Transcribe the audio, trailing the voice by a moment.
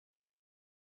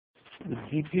The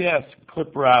GPS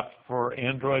Clipper app for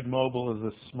Android mobile is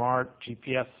a smart,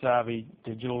 GPS-savvy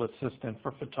digital assistant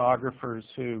for photographers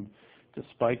who,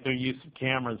 despite their use of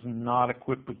cameras not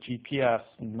equipped with GPS,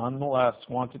 nonetheless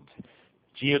want to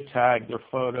geotag their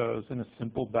photos in a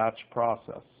simple batch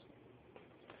process.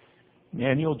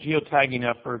 Manual geotagging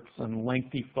efforts and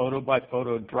lengthy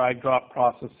photo-by-photo drag-drop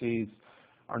processes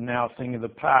are now a thing of the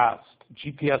past.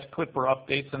 GPS Clipper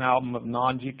updates an album of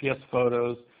non-GPS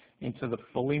photos into the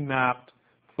fully mapped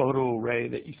photo array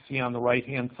that you see on the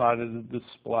right-hand side of the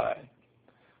display.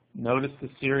 Notice the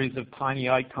series of tiny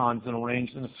icons and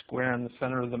arranged in a square in the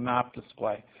center of the map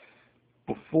display.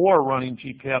 Before running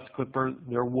GPS Clipper,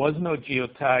 there was no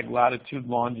geotag latitude,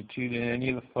 longitude in any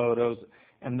of the photos,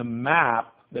 and the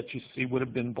map that you see would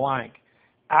have been blank.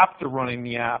 After running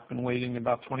the app and waiting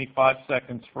about 25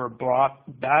 seconds for a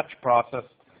batch process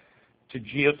to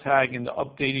geotag and to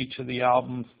update each of the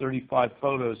album's 35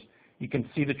 photos, you can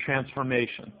see the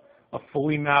transformation. A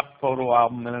fully mapped photo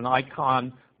album and an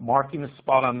icon marking the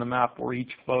spot on the map where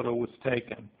each photo was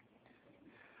taken.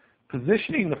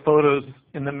 Positioning the photos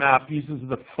in the map uses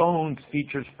the phone's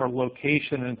features for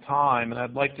location and time, and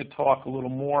I'd like to talk a little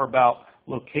more about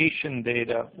location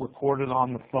data recorded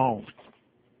on the phone.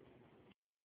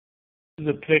 This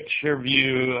is a picture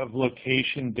view of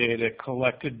location data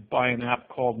collected by an app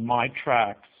called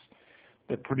MyTracks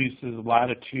that produces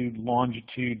latitude,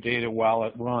 longitude data while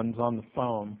it runs on the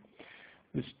phone.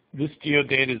 This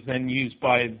geodata is then used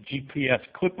by a GPS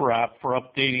Clipper app for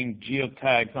updating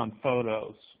geotags on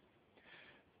photos.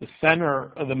 The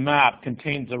center of the map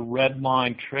contains a red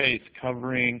line trace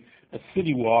covering a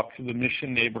city walk through the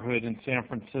Mission neighborhood in San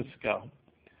Francisco.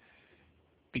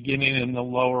 Beginning in the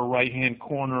lower right-hand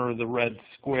corner of the red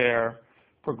square,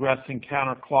 progressing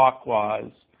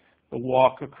counterclockwise, the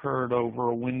walk occurred over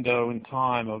a window in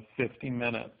time of 50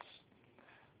 minutes.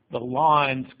 The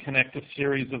lines connect a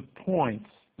series of points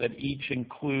that each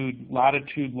include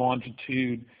latitude,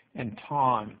 longitude, and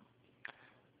time.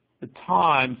 The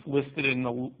times listed in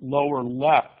the lower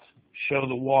left show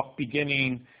the walk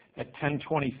beginning at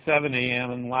 10:27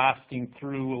 a.m. and lasting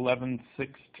through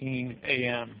 11:16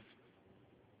 a.m.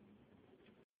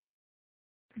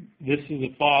 This is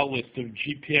a file list of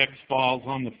GPX files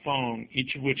on the phone,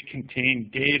 each of which contain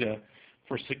data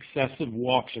for successive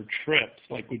walks or trips,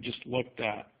 like we just looked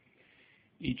at.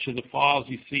 Each of the files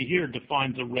you see here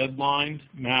defines a red-lined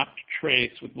mapped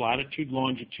trace with latitude,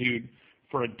 longitude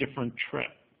for a different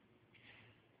trip.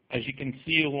 As you can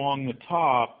see along the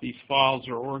top, these files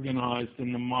are organized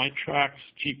in the MyTracks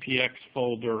GPX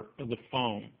folder of the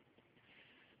phone.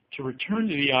 To return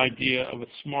to the idea of a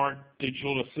smart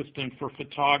digital assistant for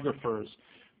photographers,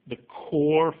 the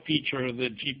core feature of the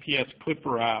GPS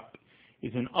Clipper app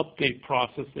is an update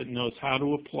process that knows how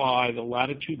to apply the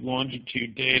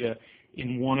latitude-longitude data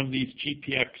in one of these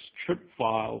GPX trip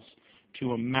files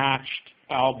to a matched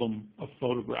album of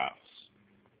photographs.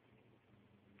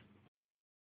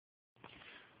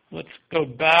 Let's go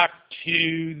back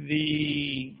to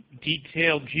the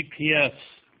detailed GPS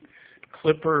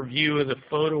Clipper view of the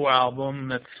photo album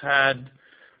that's had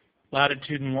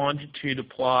latitude and longitude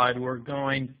applied. We're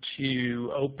going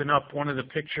to open up one of the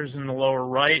pictures in the lower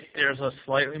right. There's a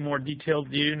slightly more detailed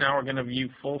view. Now we're going to view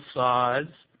full size.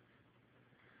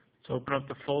 Let's open up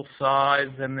the full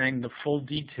size and then the full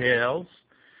details.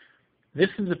 This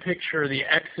is a picture of the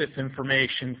EXIF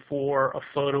information for a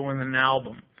photo in an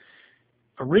album.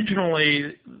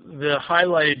 Originally, the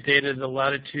highlighted data, the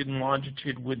latitude and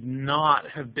longitude, would not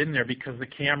have been there because the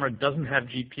camera doesn't have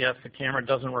GPS, the camera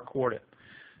doesn't record it.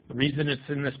 The reason it's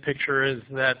in this picture is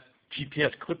that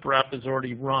GPS Clipper app is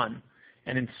already run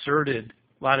and inserted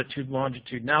latitude,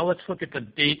 longitude. Now let's look at the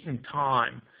date and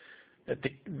time that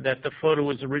the photo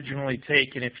was originally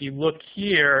taken. If you look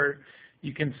here,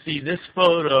 you can see this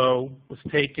photo was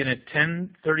taken at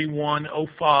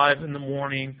 10:31:05 in the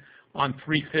morning on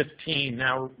 3/15.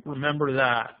 Now remember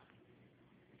that.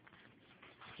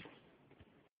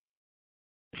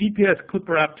 GPS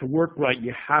Clipper app to work right,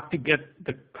 you have to get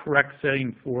the correct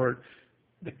setting for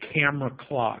the camera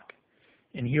clock.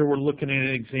 And here we're looking at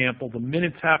an example. The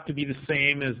minutes have to be the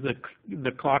same as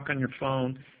the clock on your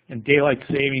phone, and daylight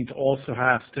savings also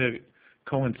has to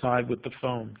coincide with the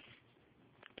phone.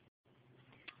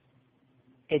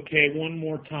 Okay, one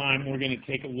more time, we're going to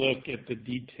take a look at the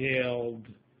detailed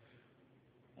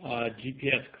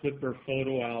GPS Clipper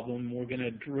photo album. We're going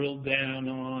to drill down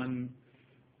on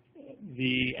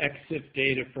the EXIF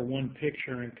data for one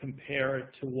picture and compare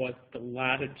it to what the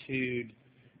latitude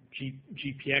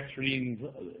GPX readings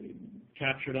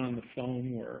captured on the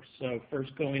phone were. So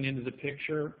first, going into the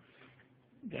picture,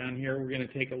 down here we're going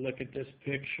to take a look at this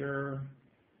picture.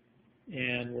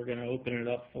 And we're going to open it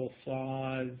up full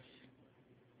size.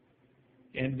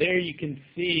 And there you can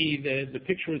see the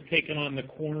picture was taken on the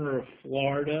corner of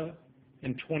Florida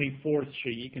and 24th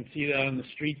Street. You can see that on the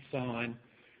street sign.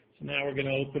 So now we're going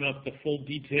to open up the full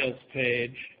details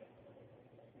page.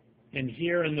 And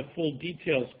here in the full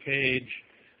details page,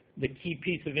 the key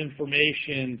piece of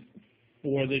information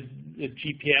for the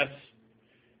GPS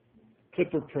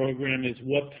Clipper program is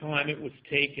what time it was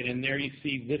taken. And there you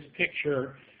see this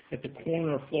picture at the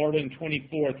corner of Florida and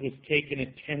 24th was taken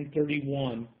at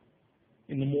 10:31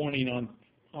 in the morning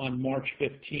on March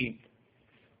 15th.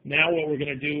 Now what we're going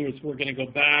to do is we're going to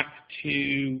go back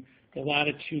to the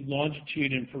latitude,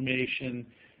 longitude information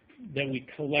that we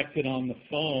collected on the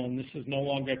phone. This is no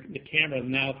longer the camera,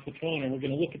 now it's the phone, and we're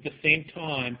going to look at the same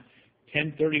time,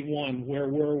 10:31, where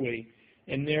were we?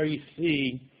 And there you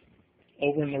see,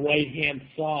 over on the right-hand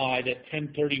side at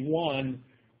 10:31,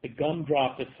 the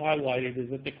gumdrop that's highlighted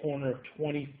is at the corner of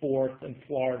 24th and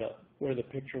Florida, where the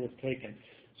picture was taken.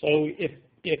 So if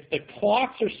the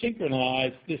clocks are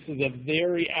synchronized, this is a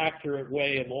very accurate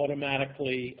way of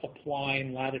automatically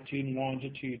applying latitude and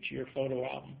longitude to your photo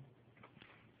album.